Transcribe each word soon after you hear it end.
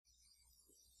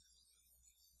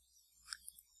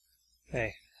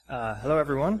Hey, hello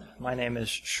everyone. My name is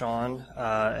Sean,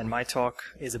 and my talk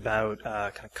is about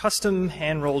kind of custom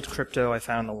hand-rolled crypto I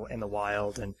found in the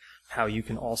wild, and how you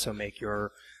can also make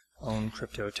your own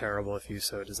crypto terrible if you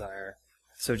so desire.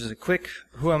 So just a quick,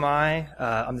 who am I?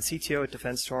 I'm the CTO at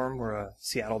DefenseStorm. We're a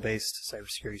Seattle-based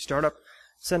cybersecurity startup.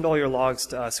 Send all your logs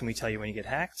to us and we tell you when you get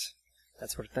hacked,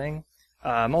 that sort of thing.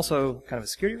 I'm also kind of a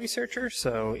security researcher,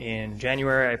 so in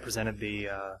January I presented the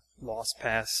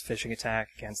LastPass phishing attack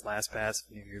against LastPass,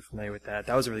 if you're familiar with that.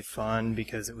 That was really fun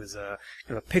because it was kind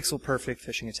of a pixel-perfect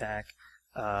phishing attack.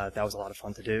 That was a lot of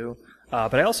fun to do.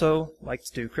 But I also like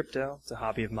to do crypto. It's a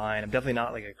hobby of mine. I'm definitely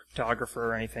not like a cryptographer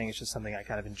or anything. It's just something I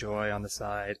kind of enjoy on the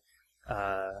side.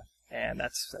 And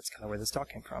that's kind of where this talk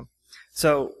came from.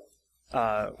 So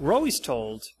we're always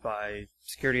told by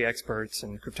security experts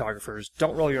and cryptographers,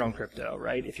 don't roll your own crypto,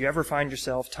 right? If you ever find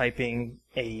yourself typing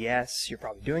AES, you're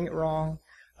probably doing it wrong.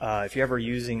 If you're ever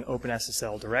using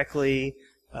OpenSSL directly,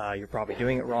 you're probably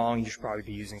doing it wrong. You should probably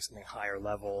be using something higher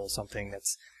level, something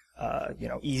that's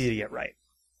easy to get right.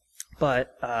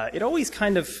 But it always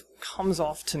kind of comes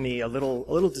off to me a little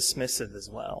dismissive as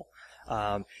well.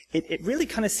 It really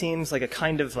kind of seems like a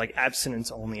kind of like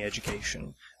abstinence-only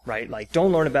education, right? Like,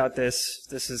 don't learn about this.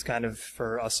 This is kind of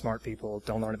for us smart people.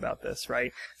 Don't learn about this,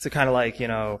 right? So kind of like,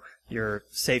 your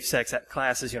safe sex at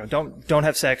classes, don't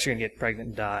have sex, you're gonna get pregnant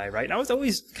and die, right? And I was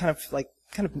always kind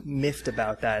of miffed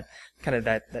about that, kind of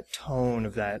that tone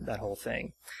of that whole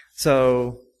thing.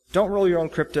 So don't roll your own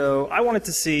crypto. I wanted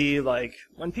to see, like,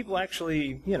 when people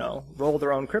actually, roll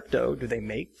their own crypto, do they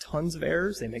make tons of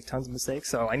errors? They make tons of mistakes?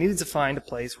 So I needed to find a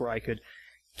place where I could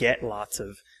get lots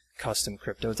of custom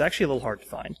crypto. It's actually a little hard to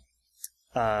find.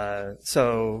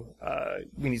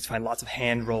 We need to find lots of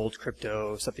hand-rolled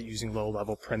crypto, stuff that using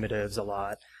low-level primitives a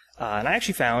lot. And I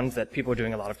actually found that people are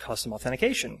doing a lot of custom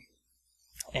authentication.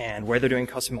 And where they're doing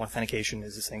custom authentication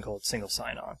is this thing called single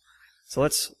sign-on. So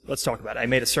let's talk about it. I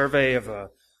made a survey of a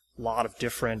lot of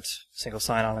different single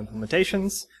sign-on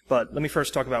implementations, but let me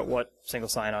first talk about what single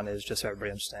sign-on is, just so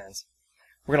everybody understands.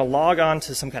 We're going to log on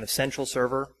to some kind of central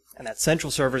server, and that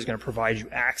central server is going to provide you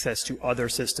access to other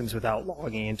systems without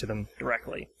logging into them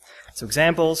directly. So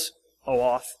examples,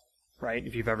 OAuth, right?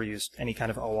 If you've ever used any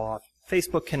kind of OAuth.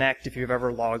 Facebook Connect, if you've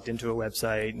ever logged into a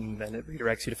website and then it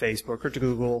redirects you to Facebook or to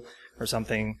Google or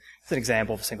something. It's an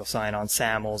example of a single sign-on.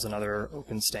 SAML is another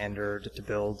open standard to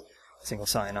build single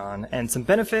sign-on. And some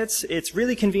benefits, it's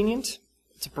really convenient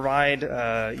to provide,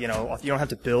 you don't have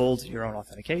to build your own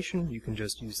authentication. You can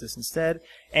just use this instead.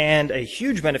 And a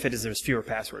huge benefit is there's fewer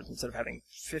passwords. Instead of having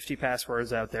 50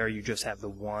 passwords out there, you just have the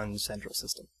one central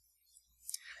system.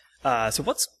 So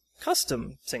what's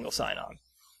custom single sign-on?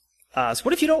 So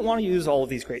what if you don't want to use all of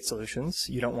these great solutions?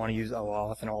 You don't want to use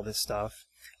OAuth and all this stuff.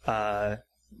 But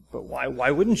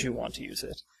why wouldn't you want to use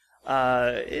it?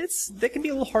 They can be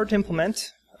a little hard to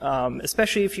implement.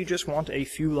 Especially if you just want a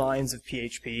few lines of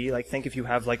PHP. Like, think if you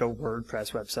have like a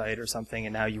WordPress website or something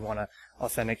and now you want to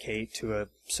authenticate to a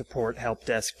support help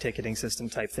desk ticketing system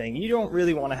type thing. You don't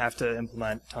really want to have to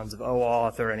implement tons of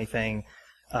OAuth or anything.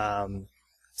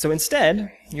 So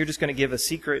instead, you're just going to give a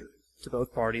secret to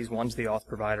both parties. One's the auth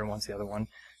provider and one's the other one.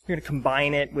 You're going to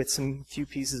combine it with some few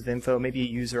pieces of info, maybe a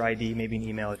user ID, maybe an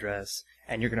email address,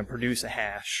 and you're going to produce a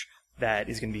hash that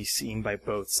is going to be seen by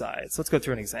both sides. Let's go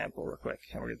through an example real quick,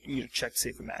 and we're going to check to see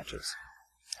if it matches.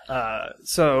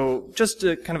 So just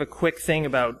kind of a quick thing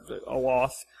about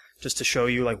OAuth, just to show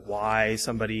you like why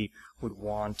somebody would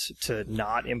want to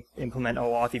not implement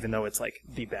OAuth, even though it's like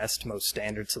the best, most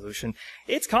standard solution.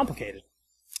 It's complicated.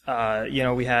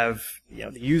 We have,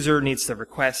 the user needs to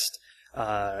request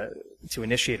to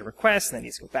initiate a request, and then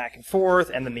needs to go back and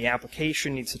forth, and then the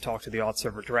application needs to talk to the auth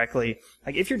server directly.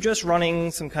 Like, if you're just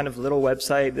running some kind of little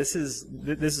website, this is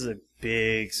a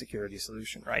big security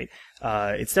solution, right?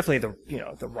 It's definitely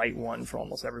the right one for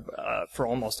almost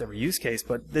every use case,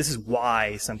 but this is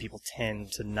why some people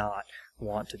tend to not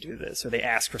want to do this, or they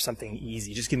ask for something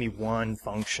easy. Just give me one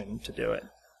function to do it.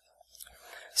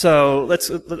 So let's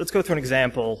go through an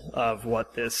example of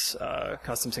what this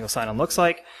custom single sign-on looks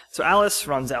like. So Alice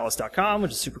runs alice.com,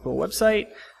 which is a super cool website.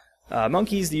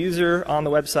 Monkey's the user on the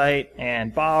website,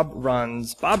 and Bob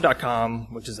runs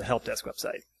bob.com, which is a help desk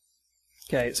website.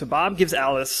 Okay, so Bob gives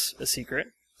Alice a secret.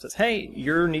 Says, hey,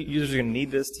 your users are going to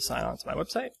need this to sign on to my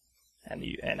website. And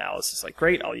Alice is like,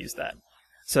 great, I'll use that.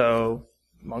 So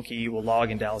Monkey will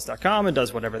log into alice.com and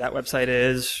does whatever that website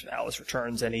is. Alice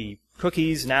returns any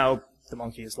cookies. Now the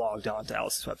monkey is logged on to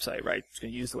Alice's website, right? It's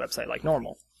going to use the website like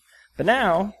normal. But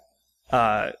now,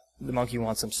 the monkey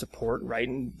wants some support, right?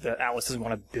 And Alice doesn't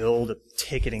want to build a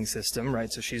ticketing system, right?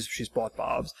 So she's bought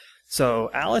Bob's.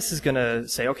 So Alice is going to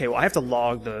say, okay, well, I have to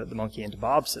log the monkey into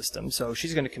Bob's system. So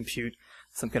she's going to compute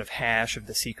some kind of hash of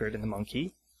the secret in the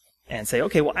monkey and say,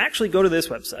 okay, well, actually go to this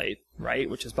website, right,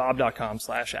 which is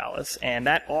bob.com/Alice, and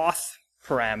that auth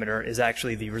parameter is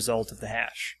actually the result of the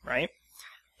hash, right?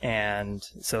 And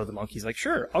so the monkey's like,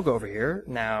 sure, I'll go over here.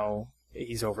 Now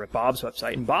he's over at Bob's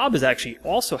website, and Bob is actually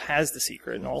also has the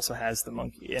secret and also has the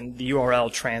monkey, and the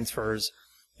URL transfers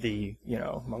the,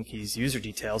 monkey's user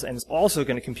details, and is also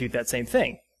going to compute that same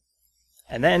thing.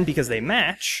 And then because they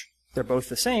match, they're both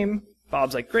the same,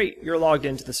 Bob's like, great, you're logged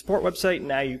into the support website,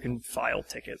 now you can file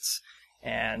tickets,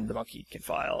 and the monkey can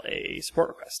file a support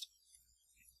request.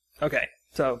 Okay,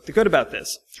 so the good about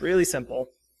this, it's really simple.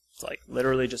 It's like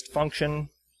literally just a function,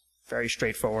 very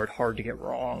straightforward, hard to get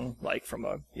wrong, like from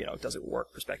a, does it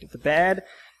work perspective. The bad,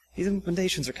 these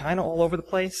implementations are kind of all over the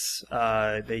place.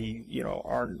 They,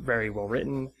 aren't very well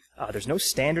written. There's no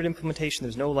standard implementation.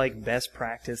 There's no, best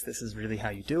practice. This is really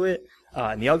how you do it.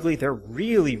 And the ugly, they're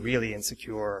really, really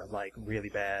insecure, really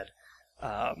bad.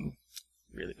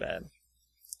 Really bad.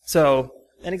 So,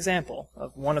 an example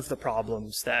of one of the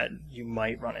problems that you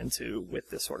might run into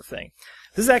with this sort of thing.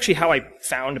 This is actually how I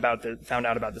found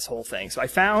out about this whole thing. So I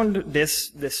found this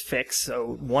fix.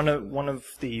 So one of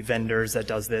the vendors that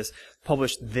does this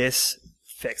published this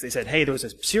fix. They said, hey, there was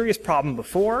a serious problem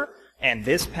before, and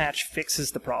this patch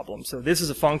fixes the problem. So this is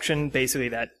a function, basically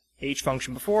that H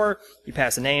function before. You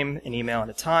pass a name, an email,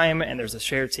 and a time, and there's a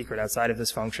shared secret outside of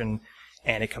this function,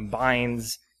 and it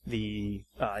combines the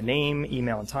name,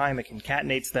 email, and time. It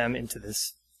concatenates them into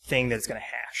this thing that it's going to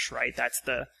hash, right? That's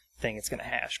the thing it's going to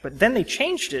hash. But then they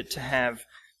changed it to have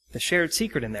the shared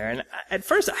secret in there. And at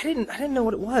first, I didn't know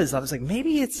what it was. I was like,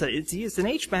 maybe it's an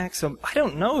HMAC. So I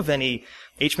don't know of any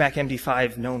HMAC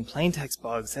MD5 known plaintext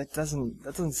bugs. That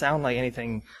doesn't sound like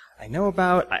anything I know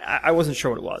about. I wasn't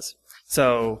sure what it was.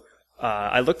 So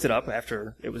I looked it up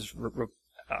after it was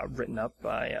written up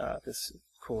by this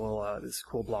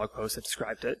cool blog post that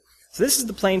described it. So this is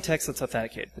the plain text that's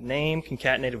authenticated. The name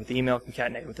concatenated with the email,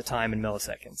 concatenated with the time in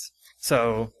milliseconds.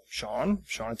 So Sean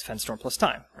at DefenseStorm plus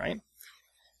time, right?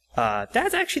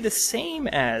 That's actually the same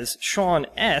as Sean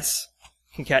S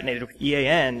concatenated with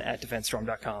EAN at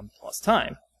defensestorm.com plus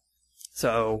time.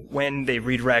 So when they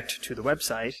redirect to the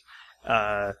website,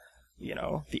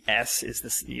 the S is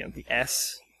this, the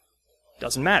S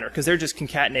doesn't matter because they're just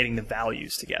concatenating the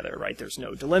values together, right? There's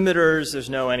no delimiters, there's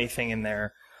no anything in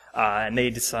there. And they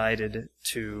decided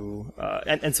to,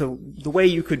 and so the way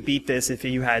you could beat this if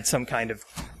you had some kind of,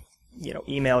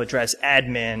 email address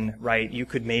admin, right? You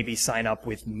could maybe sign up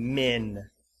with min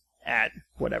at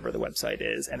whatever the website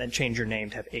is and then change your name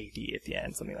to have AD at the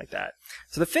end, something like that.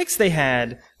 So the fix they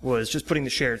had was just putting the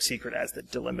shared secret as the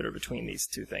delimiter between these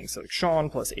two things. So Sean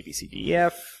plus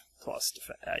ABCDEF plus,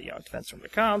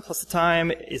 defensestorm.com plus the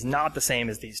time is not the same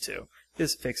as these two.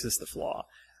 This fixes the flaw.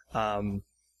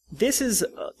 This is,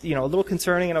 a little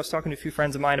concerning, and I was talking to a few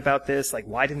friends of mine about this. Like,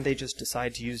 why didn't they just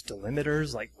decide to use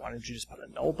delimiters? Like, why didn't you just put a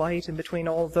null byte in between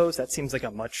all of those? That seems like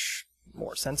a much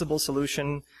more sensible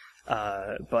solution.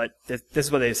 But this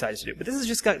is what they decided to do. But this is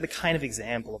just the kind of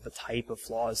example of the type of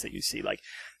flaws that you see. Like,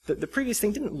 the previous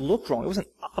thing didn't look wrong. It wasn't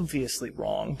obviously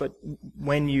wrong, but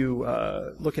when you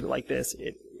look at it like this,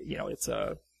 it's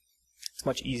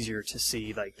much easier to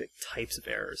see the types of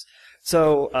errors.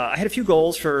 So I had a few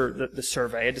goals for the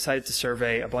survey. I decided to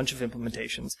survey a bunch of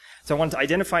implementations. So I wanted to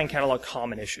identify and catalog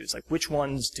common issues, like which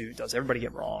ones does everybody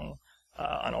get wrong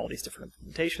on all these different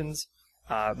implementations.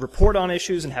 Report on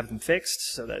issues and have them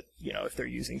fixed so that, if they're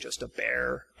using just a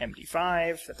bare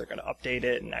MD5, that they're going to update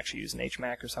it and actually use an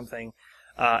HMAC or something.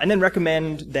 And then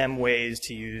recommend them ways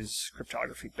to use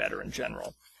cryptography better in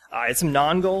general. I had some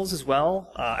non-goals as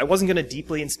well. I wasn't going to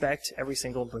deeply inspect every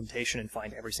single implementation and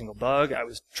find every single bug. I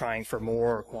was trying for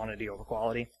more quantity over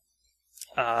quality.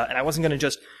 And I wasn't going to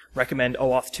just recommend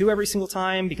OAuth 2 every single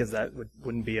time because that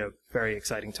wouldn't be a very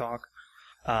exciting talk.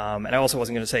 And I also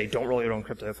wasn't going to say don't roll your own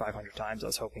crypto 500 times. I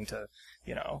was hoping to,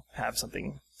 have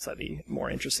something slightly more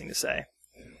interesting to say.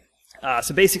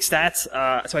 So basic stats.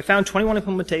 So I found 21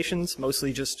 implementations,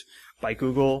 mostly just by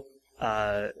Google.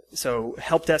 So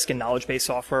help desk and knowledge base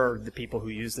software are the people who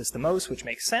use this the most, which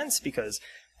makes sense because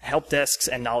help desks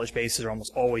and knowledge bases are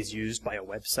almost always used by a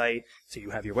website. So you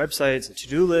have your website, it's a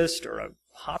to-do list or a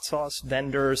hot sauce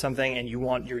vendor or something, and you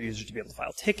want your users to be able to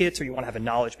file tickets or you want to have a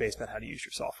knowledge base about how to use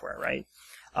your software, right?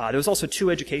 There was also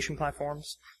 2 education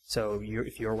platforms. So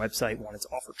if your website wanted to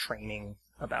offer training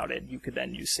about it, you could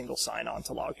then use single sign-on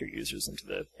to log your users into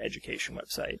the education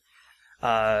website.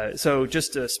 So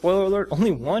just a spoiler alert,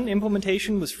 only one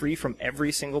implementation was free from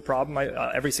every single problem,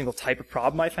 every single type of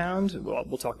problem I found.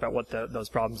 We'll talk about what those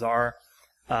problems are.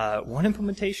 One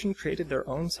implementation created their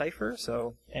own cipher,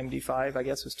 so MD5, I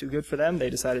guess, was too good for them. They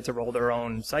decided to roll their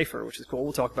own cipher, which is cool.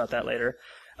 We'll talk about that later.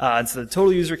 And so the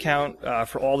total user count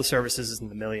for all the services is in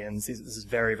the millions. This is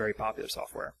very, very popular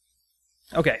software.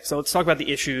 Okay, so let's talk about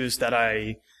the issues that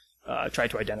I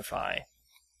tried to identify.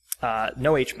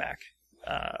 No HMAC.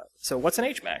 So what's an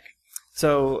HMAC?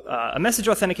 So a message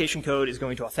authentication code is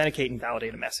going to authenticate and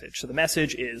validate a message. So the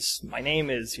message is, my name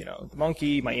is, the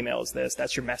monkey, my email is this,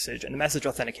 that's your message, and the message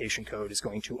authentication code is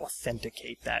going to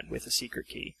authenticate that with a secret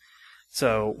key.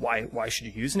 So why should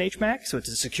you use an HMAC? So it's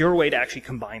a secure way to actually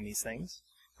combine these things,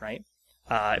 right?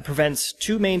 It prevents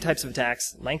two main types of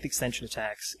attacks, length extension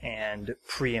attacks and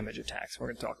pre-image attacks. We're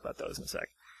going to talk about those in a sec.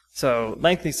 So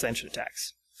length extension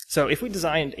attacks. So if we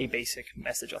designed a basic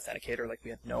message authenticator, like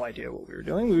we had no idea what we were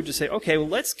doing, we would just say, okay, well,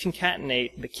 let's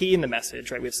concatenate the key in the message,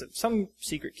 right? We have some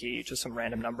secret key, just some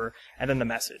random number, and then the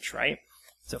message, right?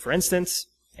 So for instance,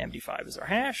 MD5 is our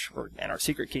hash, and our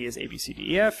secret key is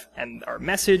ABCDEF, and our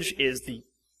message is the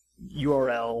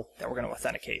URL that we're going to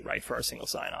authenticate, right, for our single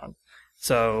sign-on.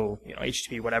 So,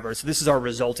 HTTP, whatever. So this is our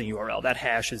resulting URL. That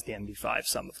hash is the MD5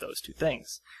 sum of those two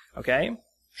things. Okay?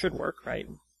 Should work, right?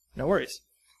 No worries.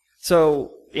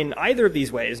 So in either of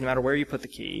these ways, no matter where you put the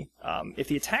key, if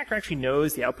the attacker actually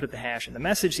knows the output of the hash and the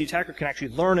message, the attacker can actually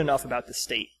learn enough about the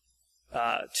state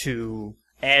to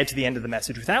add to the end of the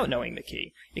message without knowing the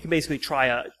key. It can basically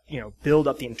try build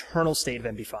up the internal state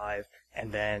of MD5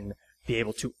 and then be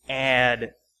able to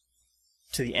add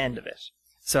to the end of it.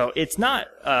 So it's not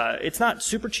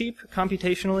super cheap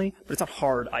computationally, but it's not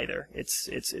hard either. It's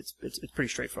pretty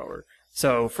straightforward.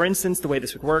 So, for instance, the way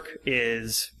this would work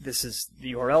is this is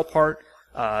the URL part.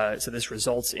 So this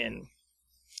results in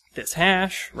this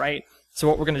hash, right? So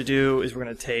what we're going to do is we're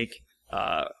going to take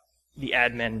the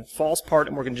admin false part,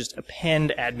 and we're going to just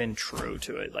append admin true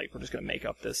to it. Like, we're just going to make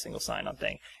up this single sign-on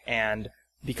thing. And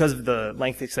because of the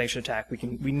length extension attack,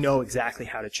 we know exactly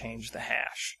how to change the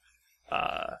hash.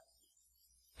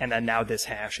 And then now this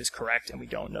hash is correct, and we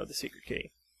don't know the secret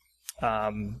key.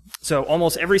 So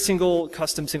almost every single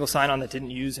custom single sign-on that didn't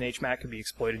use an HMAC could be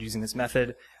exploited using this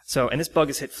method. So, and this bug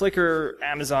has hit Flickr,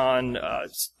 Amazon,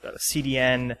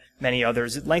 CDN, many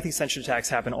others. Length extension attacks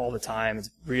happen all the time. It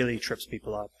really trips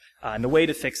people up. And the way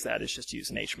to fix that is just to use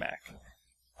an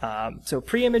HMAC. So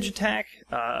pre-image attack.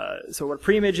 So what a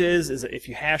pre-image is if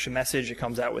you hash a message, it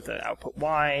comes out with an output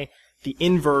Y. The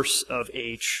inverse of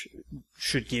H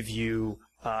should give you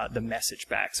the message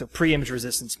back. So pre-image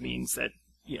resistance means that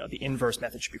the inverse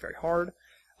method should be very hard.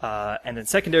 And then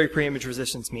secondary pre-image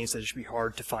resistance means that it should be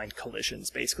hard to find collisions,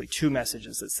 basically two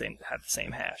messages that have the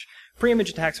same hash. Pre-image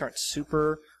attacks aren't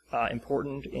super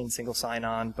important in single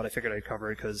sign-on, but I figured I'd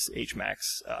cover it because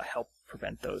HMACs help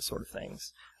prevent those sort of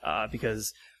things.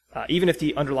 Because even if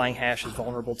the underlying hash is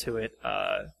vulnerable to it,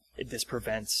 this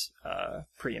prevents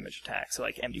pre-image attacks. So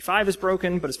like MD5 is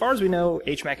broken, but as far as we know,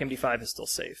 HMAC MD5 is still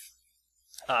safe.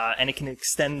 And it can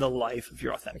extend the life of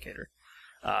your authenticator.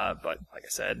 But like I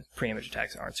said, pre-image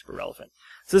attacks aren't super relevant.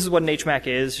 So this is what an HMAC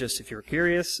is, just if you're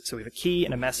curious. So we have a key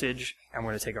and a message, and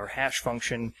we're going to take our hash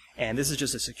function, and this is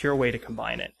just a secure way to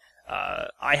combine it.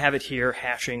 I have it here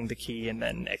hashing the key and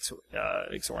then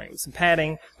XORing it with some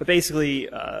padding, but basically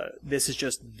this is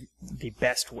just the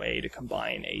best way to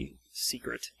combine a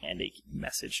secret and a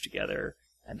message together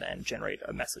and then generate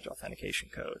a message authentication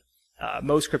code.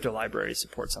 Most crypto libraries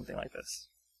support something like this.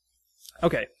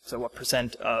 Okay, so what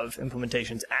percent of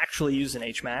implementations actually use an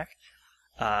HMAC?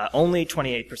 Only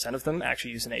 28% of them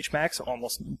actually use an HMAC, so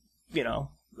almost,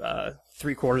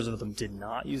 3/4 of them did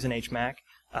not use an HMAC.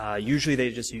 Usually they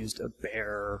just used a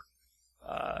bare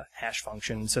hash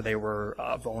function, so they were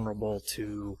vulnerable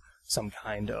to some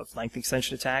kind of length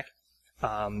extension attack.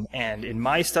 And in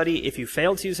my study, if you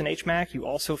failed to use an HMAC, you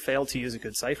also failed to use a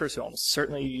good cipher, so almost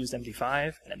certainly you used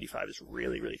MD5, and MD5 is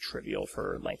really, really trivial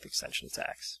for length extension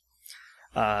attacks.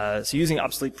 So using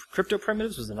obsolete crypto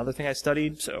primitives was another thing I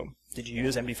studied. So did you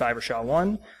use MD5 or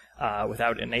SHA-1?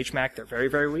 Without an HMAC, they're very,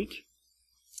 very weak.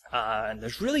 And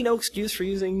there's really no excuse for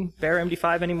using bare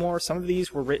MD5 anymore. Some of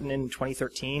these were written in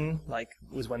 2013,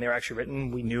 was when they were actually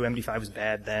written. We knew MD5 was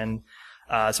bad then.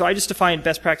 So I just defined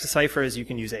best practice cipher as you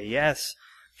can use AES,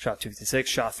 SHA-256,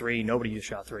 SHA-3. Nobody used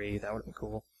SHA-3. That would have been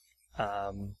cool.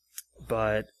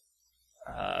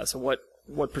 So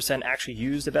what percent actually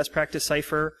used a best practice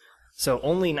cipher? So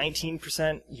only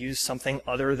 19% use something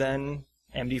other than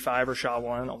MD5 or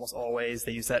SHA-1. Almost always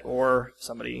they use that, or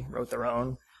somebody wrote their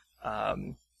own.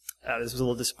 This was a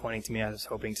little disappointing to me. I was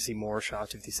hoping to see more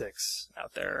SHA-256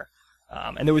 out there.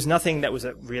 And there was nothing that was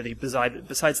really,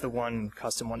 besides the one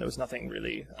custom one, there was nothing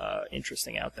really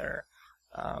interesting out there.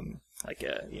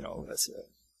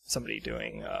 Somebody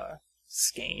doing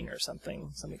skein or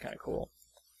something kind of cool.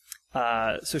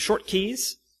 So short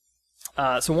keys.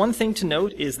 So one thing to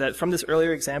note is that from this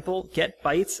earlier example, get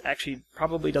bytes actually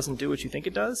probably doesn't do what you think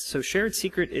it does. So shared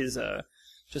secret is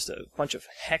just a bunch of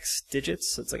hex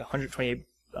digits. So it's like a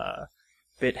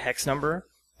 128-bit hex number.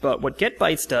 But what get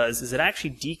bytes does is it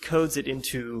actually decodes it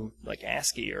into like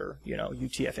ASCII or,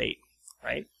 UTF-8,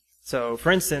 right? So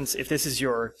for instance, if this is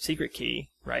your secret key,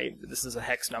 right, this is a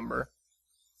hex number,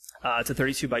 it's a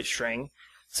 32-byte string.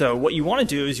 So what you want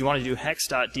to do is you want to do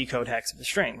hex.decode hex of the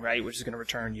string, right, which is going to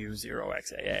return you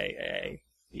 0xAA,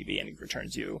 BB, and it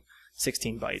returns you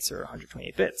 16 bytes or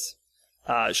 128 bits.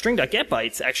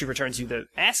 String.getBytes actually returns you the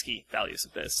ASCII values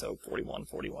of this, so 41,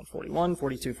 41, 41,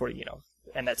 42, 40,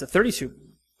 and that's a 32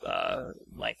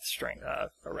 length string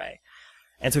array.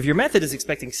 And so if your method is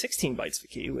expecting 16 bytes of a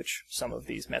key, which some of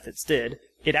these methods did,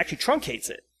 it actually truncates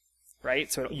it,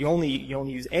 right? So you only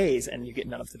use A's and you get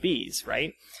none of the B's,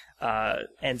 right?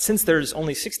 And since there's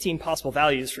only 16 possible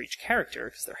values for each character,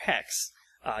 because they're hex,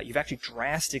 you've actually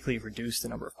drastically reduced the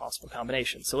number of possible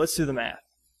combinations. So let's do the math.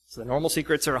 So the normal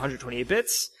secrets are 128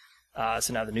 bits.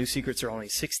 So now the new secrets are only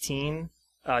 16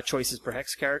 choices per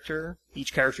hex character.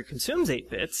 Each character consumes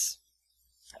 8 bits.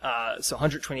 So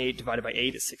 128 divided by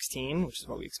 8 is 16, which is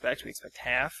what we expect. We expect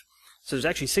half. So there's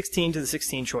actually 16 to the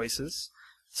 16 choices.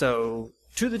 So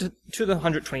to the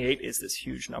 128 is this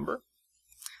huge number.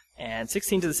 And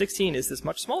 16 to the 16 is this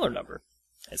much smaller number.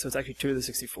 And so it's actually 2 to the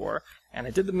 64. And I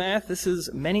did the math. This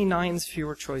is many nines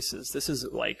fewer choices. This is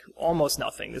like almost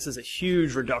nothing. This is a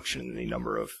huge reduction in the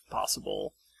number of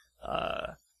possible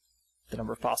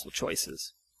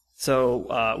choices.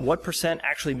 So what percent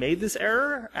actually made this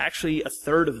error? Actually, a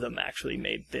third of them actually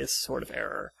made this sort of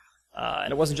error.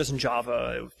 And it wasn't just in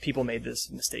Java. People made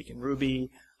this mistake in Ruby.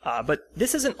 But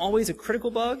this isn't always a critical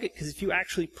bug, because if you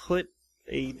actually put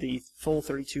the full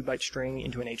 32-byte string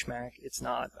into an HMAC, it's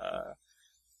not...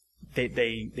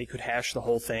 They could hash the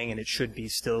whole thing, and it should be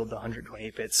still the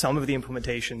 128 bits. Some of the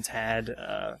implementations had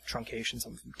truncation,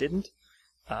 some of them didn't.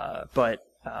 But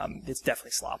it's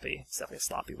definitely sloppy. It's definitely a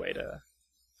sloppy way to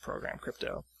program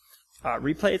crypto.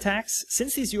 Replay attacks,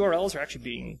 since these URLs are actually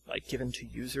being given to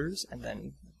users, and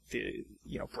then the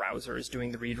browser is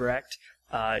doing the redirect,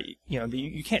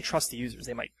 you can't trust the users.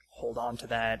 They might hold on to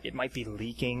that. It might be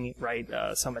leaking, right?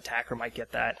 Some attacker might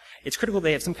get that. It's critical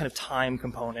they have some kind of time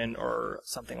component or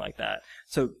something like that.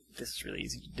 So this is really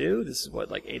easy to do. This is what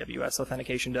AWS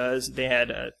authentication does. They had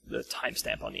the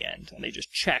timestamp on the end, and they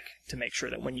just check to make sure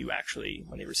that when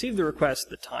they receive the request,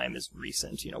 the time is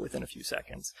recent, within a few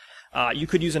seconds. You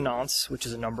could use a nonce, which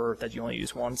is a number that you only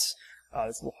use once.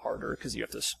 It's a little harder because you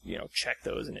have to, check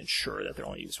those and ensure that they're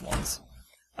only used once.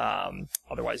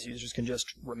 Otherwise, users can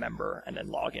just remember and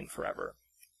then log in forever.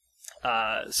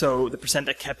 So the percent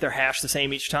that kept their hash the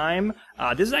same each time,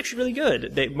 this is actually really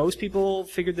good. Most people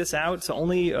figured this out, so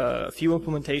only a few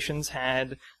implementations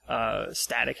had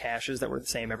static hashes that were the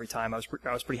same every time. I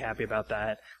was pretty happy about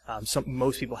that.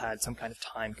 Most people had some kind of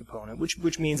time component,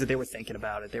 which means that they were thinking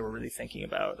about it. They were really thinking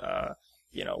about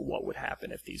what would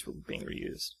happen if these were being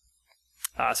reused.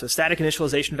 So static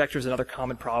initialization vector is another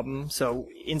common problem. So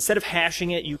instead of hashing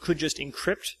it, you could just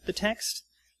encrypt the text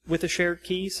with a shared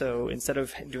key. So instead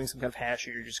of doing some kind of hash,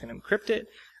 you're just going to encrypt it,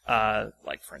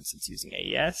 like for instance using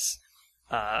AES.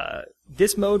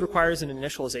 This mode requires an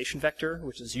initialization vector,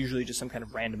 which is usually just some kind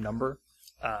of random number.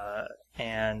 But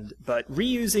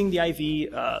reusing the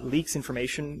IV leaks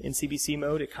information in CBC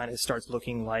mode. It kind of starts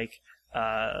looking like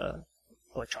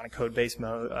electronic codebase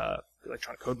mode,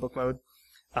 electronic codebook mode.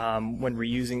 When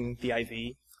reusing the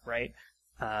IV, right?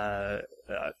 The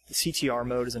CTR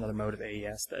mode is another mode of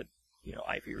AES that,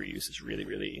 IV reuse is really,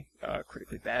 really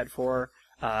critically bad for.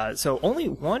 So only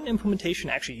one implementation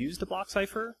actually used the block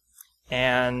cipher,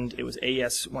 and it was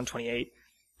AES 128,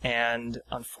 and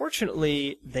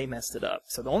unfortunately, they messed it up.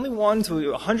 So the only ones,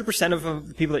 100% of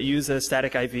the people that use a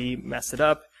static IV messed it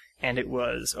up, and it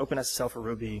was OpenSSL for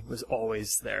Ruby was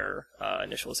always their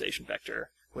initialization vector,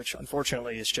 which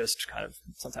unfortunately is just kind of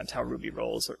sometimes how Ruby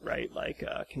rolls, right?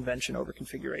 Convention over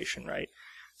configuration, right?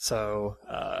 So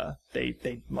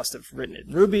they must have written it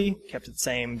in Ruby, kept it the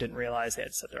same, didn't realize they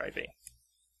had to set their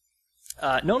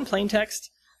IV. Known plaintext.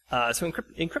 So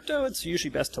in crypto, it's usually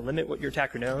best to limit what your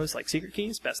attacker knows, like secret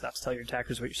keys. Best not to tell your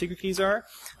attackers what your secret keys are.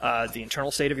 The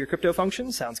internal state of your crypto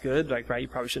function sounds good, right? You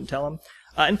probably shouldn't tell them.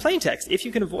 And plaintext, if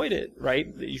you can avoid it, right?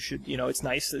 You should, it's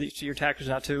nice to your attackers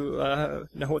not to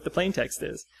know what the plaintext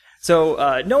is.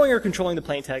 So knowing or controlling the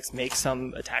plaintext makes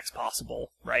some attacks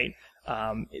possible, right?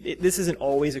 This isn't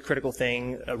always a critical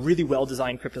thing. Really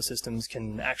well-designed crypto systems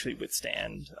can actually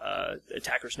withstand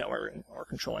attackers knowing or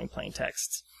controlling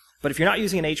plaintexts. But if you're not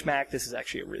using an HMAC, this is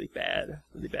actually a really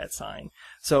bad sign.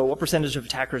 So what percentage of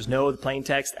attackers know the plain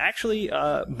text? Actually,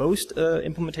 most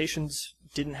implementations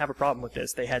didn't have a problem with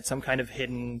this. They had some kind of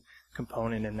hidden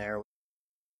component in there.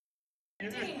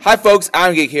 Hi folks,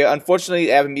 I'm Geek here. Unfortunately,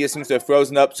 Avamia seems to have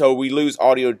frozen up, so we lose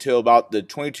audio till about the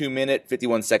 22-minute,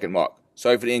 51-second mark.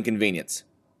 Sorry for the inconvenience.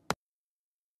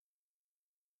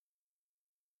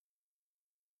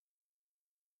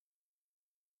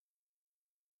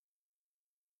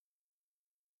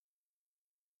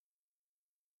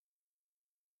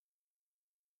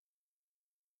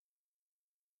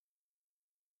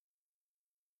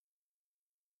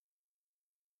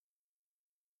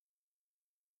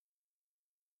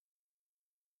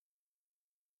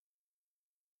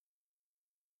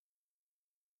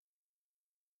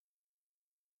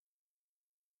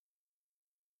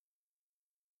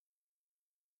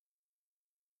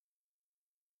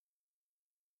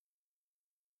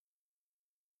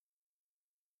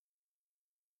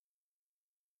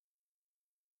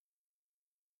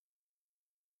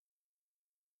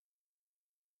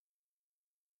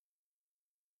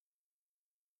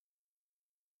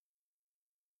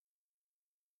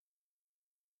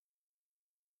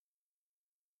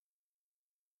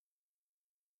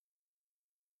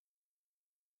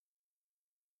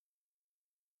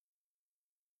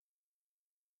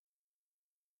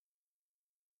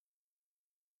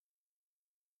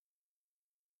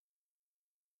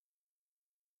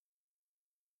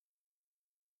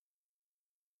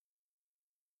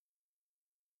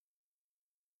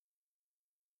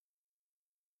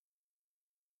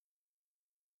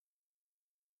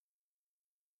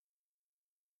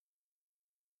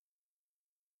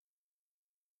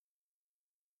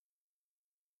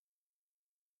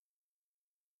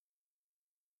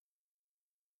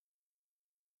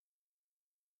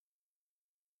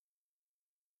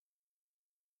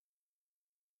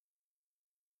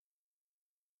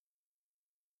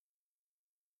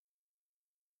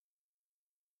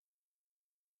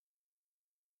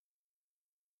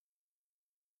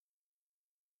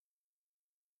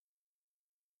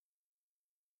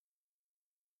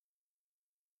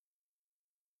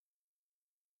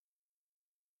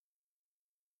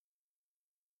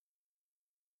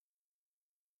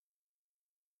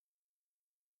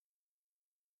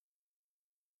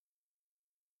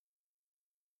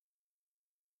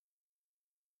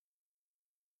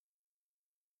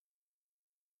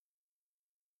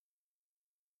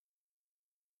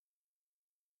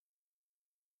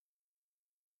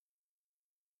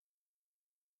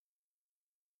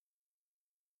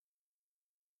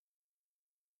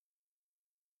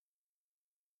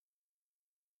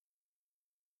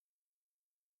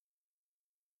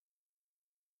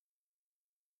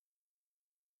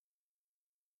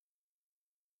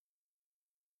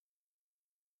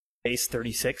 Base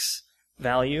 36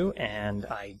 value, and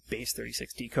I base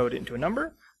 36 decode it into a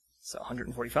number, so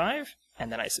 145,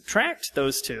 and then I subtract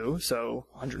those two, so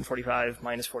 145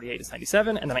 minus 48 is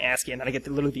 97, and then I ASCII, and then I get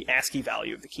literally the ASCII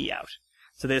value of the key out.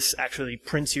 So this actually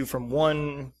prints you from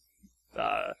one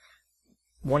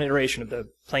iteration of the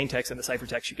plain text and the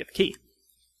ciphertext, you get the key.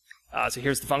 So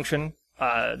here's the function.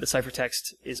 The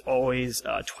ciphertext is always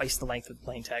twice the length of the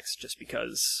plain text, just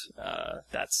because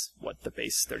that's what the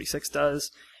base 36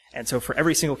 does. And so for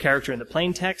every single character in the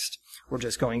plain text, we're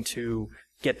just going to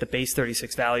get the base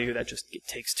 36 value. That just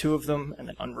takes two of them and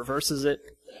then unreverses it.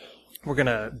 We're going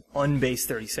to unbase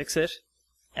 36 it,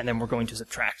 and then we're going to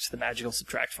subtract the magical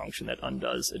subtract function that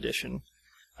undoes addition.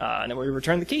 And then we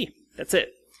return the key. That's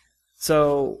it.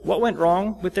 So what went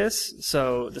wrong with this?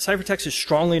 So the ciphertext is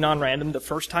strongly non-random. The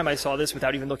first time I saw this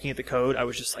without even looking at the code, I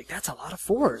was just like, that's a lot of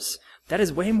 4s. That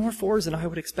is way more 4s than I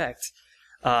would expect.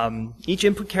 Each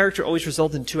input character always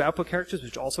results in two output characters,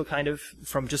 which also kind of,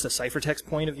 from just a ciphertext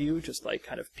point of view, just like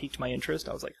kind of piqued my interest.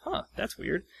 I was like, huh, that's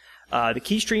weird. The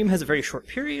key stream has a very short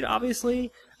period,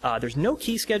 obviously. There's no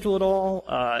key schedule at all.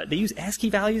 They use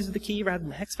ASCII values of the key rather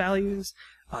than hex values.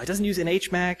 It doesn't use an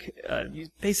HMAC, use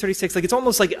base 36. Like, it's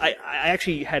almost like I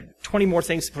actually had 20 more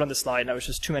things to put on the slide, and that was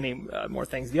just too many more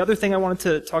things. The other thing I wanted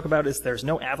to talk about is there's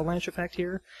no avalanche effect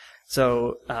here.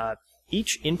 So,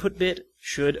 each input bit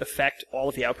should affect all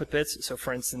of the output bits. So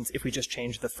for instance, if we just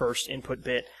change the first input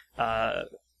bit,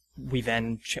 we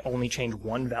then only change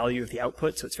one value of the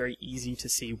output, so it's very easy to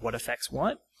see what affects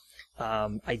what.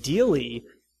 Ideally,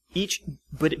 each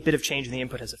bit of change in the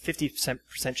input has a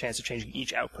 50% chance of changing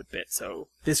each output bit. So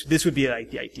this would be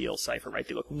the ideal cipher, right?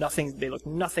 They look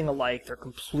nothing alike. They're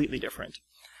completely different.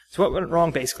 So what went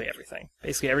wrong? Basically everything.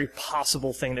 Basically every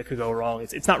possible thing that could go wrong.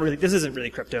 It's not really, this isn't really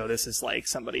crypto. This is like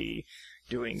somebody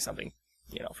doing something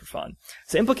for fun.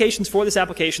 So implications for this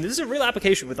application. This is a real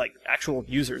application with like actual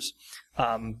users.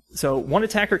 So one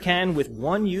attacker can, with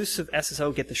one use of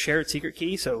SSO, get the shared secret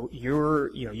key. So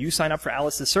you sign up for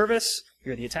Alice's service.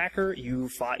 You're the attacker. You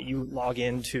log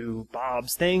into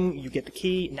Bob's thing. You get the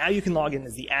key. Now you can log in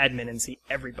as the admin and see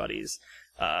everybody's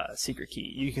secret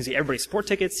key. You can see everybody's support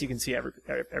tickets. You can see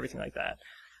everything like that.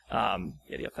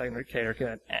 The authenticator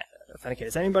can authenticate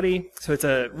as anybody. So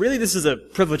this is a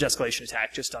privilege escalation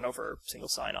attack just done over single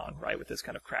sign-on, right, with this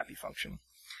kind of crappy function.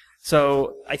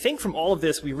 So I think from all of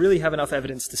this, we really have enough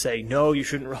evidence to say, no, you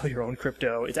shouldn't roll your own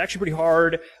crypto. It's actually pretty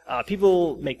hard.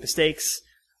 People make mistakes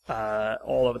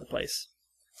all over the place.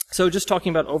 So just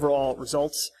talking about overall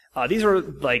results, these are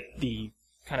like the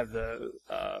kind of the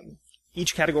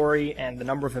each category and the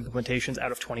number of implementations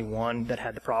out of 21 that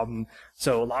had the problem.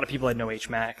 So a lot of people had no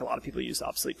HMAC. A lot of people used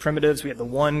obsolete primitives. We had the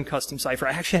one custom cipher.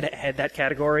 I actually had that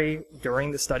category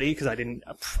during the study because I didn't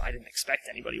expect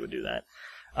anybody would do that.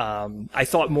 I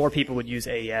thought more people would use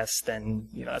AES than,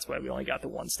 that's why we only got the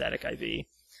one static IV.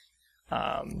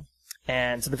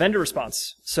 And so the vendor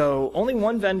response. So only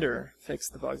one vendor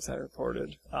fixed the bugs that I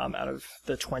reported out of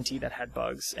the 20 that had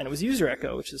bugs. And it was User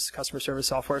Echo, which is customer service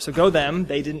software. So go them.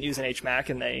 They didn't use an HMAC,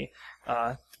 and they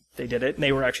did it. And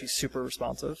they were actually super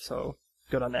responsive, so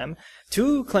good on them.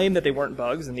 2 claimed that they weren't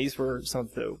bugs, and these were some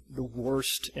of the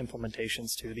worst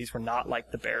implementations, too. These were not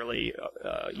like the barely,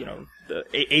 the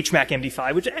HMAC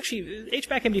MD5, which actually,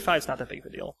 HMAC MD5 is not that big of a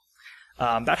deal.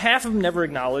 About half of them never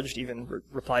acknowledged, even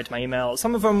replied to my email.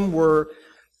 Some of them were,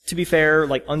 to be fair,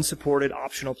 like unsupported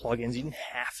optional plugins. You didn't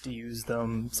have to use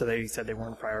them, so they said they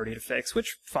weren't a priority to fix,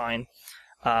 which, fine.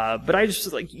 But I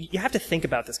just, you have to think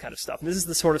about this kind of stuff. And this is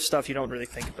the sort of stuff you don't really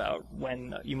think about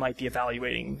when you might be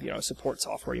evaluating, support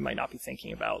software. You might not be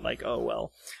thinking about,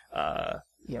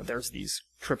 there's these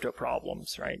crypto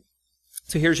problems, right?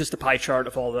 So here's just a pie chart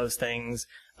of all those things.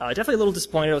 Definitely a little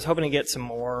disappointed. I was hoping to get some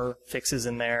more fixes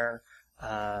in there.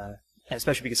 And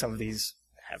especially because some of these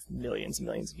have millions and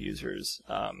millions of users.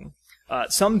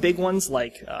 Some big ones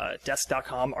like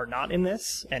desk.com are not in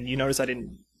this, and you notice I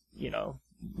didn't,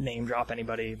 name drop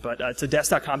anybody, but so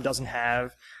desk.com doesn't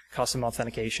have custom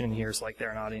authentication in here, so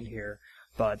they're not in here,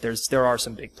 but there are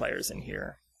some big players in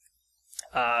here.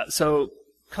 So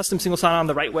custom single sign-on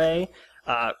the right way.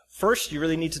 First, you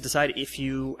really need to decide if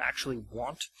you actually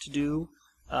want to do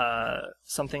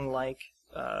something like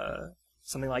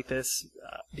this,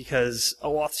 because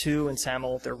OAuth 2 and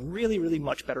SAML, they're really, really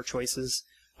much better choices.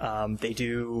 They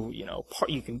do,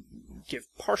 you can give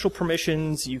partial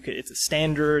permissions. It's a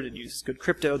standard. It uses good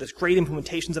crypto. There's great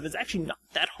implementations of it. It's actually not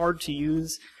that hard to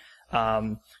use.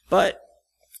 But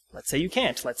let's say you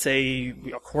can't. Let's say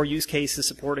a core use case is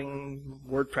supporting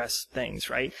WordPress things,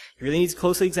 right? You really need to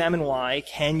closely examine why.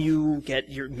 Can you get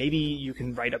maybe you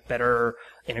can write a better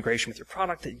integration with your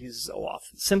product that uses OAuth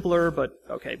simpler, but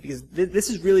okay, because this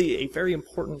is really a very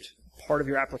important part of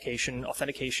your application.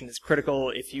 Authentication is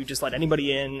critical. If you just let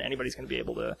anybody in, anybody's going to be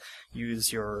able to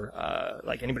use your,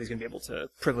 anybody's going to be able to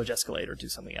privilege escalate or do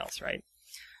something else, right?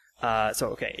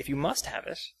 Okay, if you must have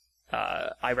it,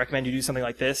 I recommend you do something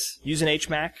like this. Use an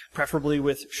HMAC, preferably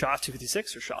with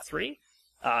SHA-256 or SHA-3.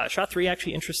 SHA-3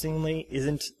 actually, interestingly,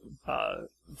 isn't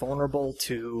vulnerable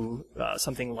to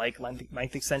something like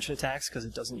length extension attacks because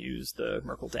it doesn't use the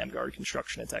Merkle dam guard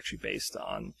construction. It's actually based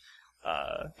on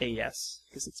AES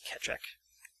because it's Ketchek.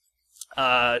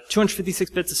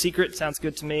 256 bits of secret sounds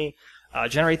good to me.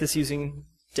 Generate this using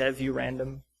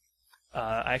dev-view-random.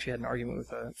 I actually had an argument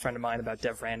with a friend of mine about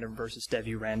dev-random versus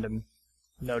dev-view-random.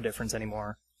 No difference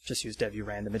anymore. Just use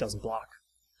dev-view-random. It doesn't block.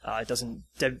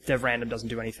 Dev-random doesn't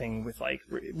do anything with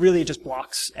really it just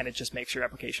blocks and it just makes your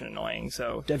application annoying.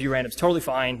 So dev-view-random is totally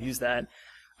fine. Use that.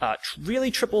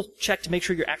 Really triple check to make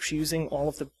sure you're actually using all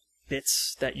of the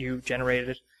bits that you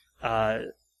generated.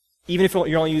 Even if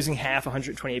you're only using half,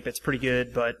 128 bits, pretty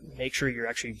good, but make sure you're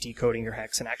actually decoding your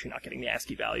hex and actually not getting the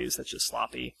ASCII values. That's just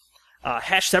sloppy.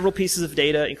 Hash several pieces of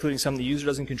data, including some the user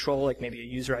doesn't control, like maybe a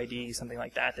user ID, something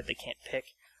like that they can't pick,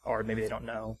 or maybe they don't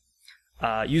know.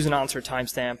 Use an answer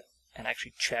timestamp and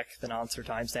actually check the non-answer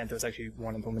timestamp. There was actually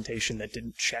one implementation that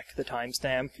didn't check the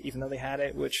timestamp, even though they had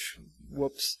it, which,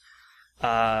 whoops.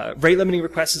 Rate limiting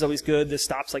requests is always good. This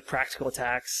stops practical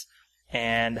attacks.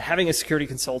 And having a security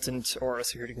consultant or a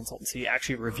security consultancy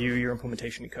actually review your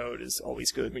implementation code is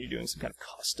always good when you're doing some kind of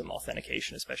custom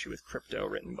authentication, especially with crypto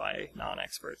written by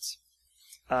non-experts.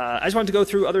 I just wanted to go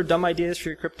through other dumb ideas for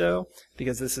your crypto,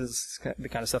 because this is the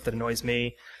kind of stuff that annoys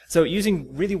me. So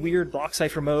using really weird block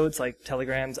cipher modes like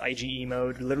Telegram's IGE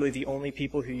mode, literally the only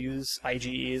people who use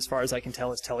IGE, as far as I can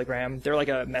tell, is Telegram. They're like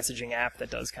a messaging app that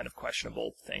does kind of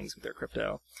questionable things with their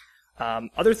crypto.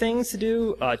 Other things to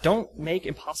do, don't make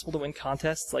impossible to win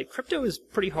contests. Like, crypto is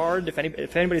pretty hard.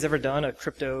 If anybody's ever done a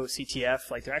crypto CTF,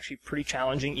 like, they're actually pretty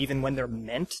challenging even when they're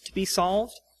meant to be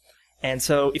solved. And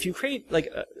so if you create, like,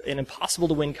 an impossible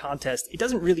to win contest, it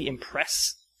doesn't really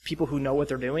impress people who know what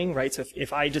they're doing, right? So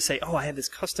if I just say, oh, I have this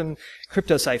custom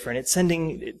crypto cipher and it's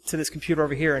sending it to this computer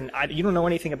over here and you don't know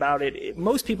anything about it,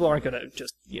 most people aren't going to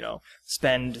just,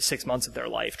 spend 6 months of their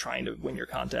life trying to win your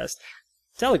contest.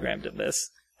 Telegram did this.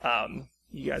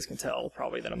 You guys can tell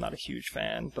probably that I'm not a huge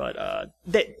fan, but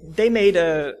they made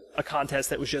a contest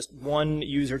that was just one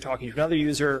user talking to another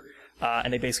user,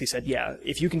 and they basically said, yeah,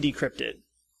 if you can decrypt it,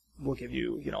 we'll give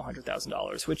you,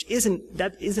 $100,000, which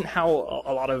isn't how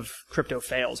a lot of crypto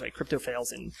fails, right? Crypto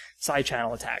fails in side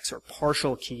channel attacks or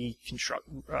partial key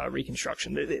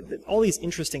reconstruction. All these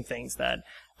interesting things that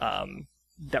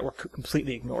were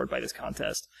completely ignored by this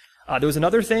contest. There was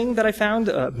another thing that I found,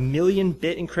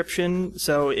 1,000,000-bit encryption.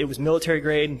 So it was military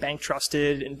grade and bank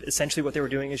trusted, and essentially what they were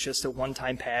doing is just a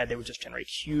one-time pad. They would just generate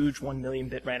huge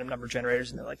 1,000,000-bit random number generators,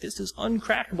 and they're like, this is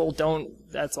uncrackable.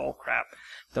 That's all crap.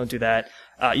 Don't do that.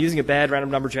 Using a bad random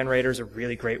number generator is a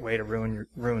really great way to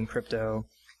ruin crypto.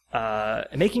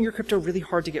 And making your crypto really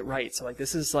hard to get right. So, like,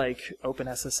 this is like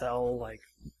OpenSSL. Like,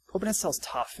 OpenSSL is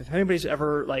tough. If anybody's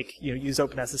ever, used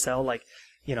OpenSSL,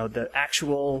 the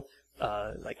actual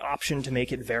option to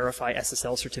make it verify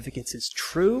SSL certificates is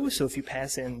true. So if you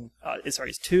pass in,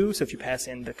 it's 2. So if you pass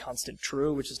in the constant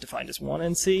true, which is defined as 1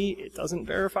 NC, it doesn't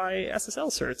verify SSL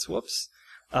certs. Whoops.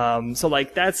 So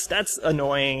that's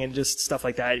annoying and just stuff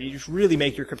like that. You just really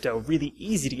make your crypto really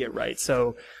easy to get right.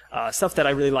 So, stuff that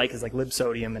I really like is like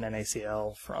libsodium and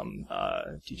NaCl from,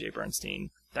 DJ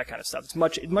Bernstein, that kind of stuff. It's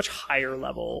much higher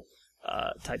level,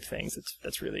 type things.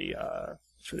 That's really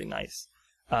nice.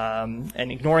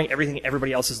 And ignoring everything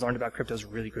everybody else has learned about crypto is a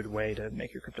really good way to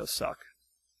make your crypto suck.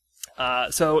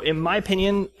 So in my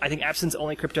opinion, I think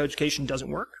absence-only crypto education doesn't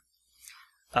work.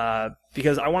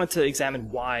 Because I wanted to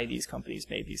examine why these companies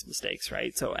made these mistakes,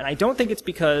 right? So, and I don't think it's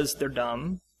because they're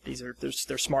dumb.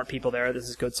 They're smart people there. This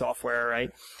is good software,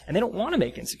 right? And they don't want to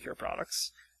make insecure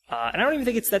products. And I don't even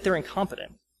think it's that they're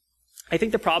incompetent. I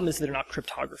think the problem is they're not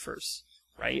cryptographers,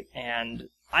 right? And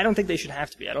I don't think they should have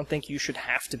to be. I don't think you should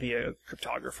have to be a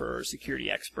cryptographer or security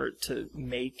expert to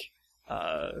make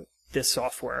this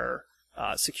software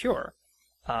secure.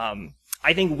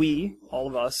 I think all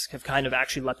of us, have kind of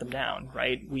actually let them down,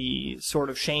 right? We sort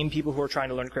of shame people who are trying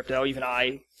to learn crypto. Even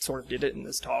I sort of did it in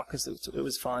this talk because it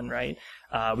was fun, right?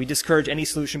 We discourage any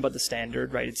solution but the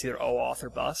standard, right? It's either OAuth or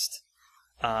bust.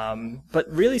 But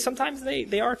really, sometimes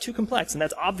they are too complex, and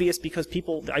that's obvious because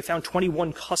I found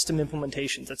 21 custom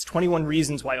implementations. That's 21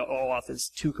 reasons why OAuth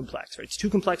is too complex, right? It's too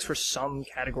complex for some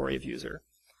category of user.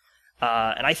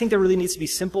 And I think there really needs to be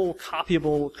simple,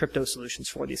 copyable crypto solutions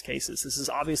for these cases. This is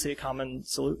obviously a common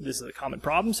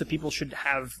problem, so people should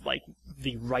have,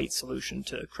 the right solution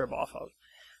to crib off of.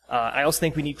 I also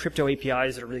think we need crypto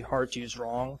APIs that are really hard to use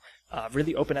wrong.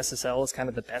 Really, OpenSSL is kind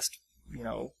of the best,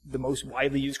 the most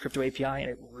widely used crypto API, and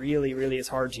it really, really is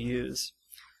hard to use.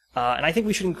 And I think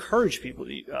we should encourage people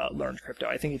to learn crypto.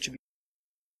 I think it should be.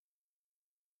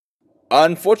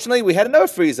 Unfortunately, we had another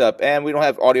freeze up, and we don't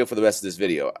have audio for the rest of this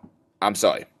video. I'm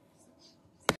sorry.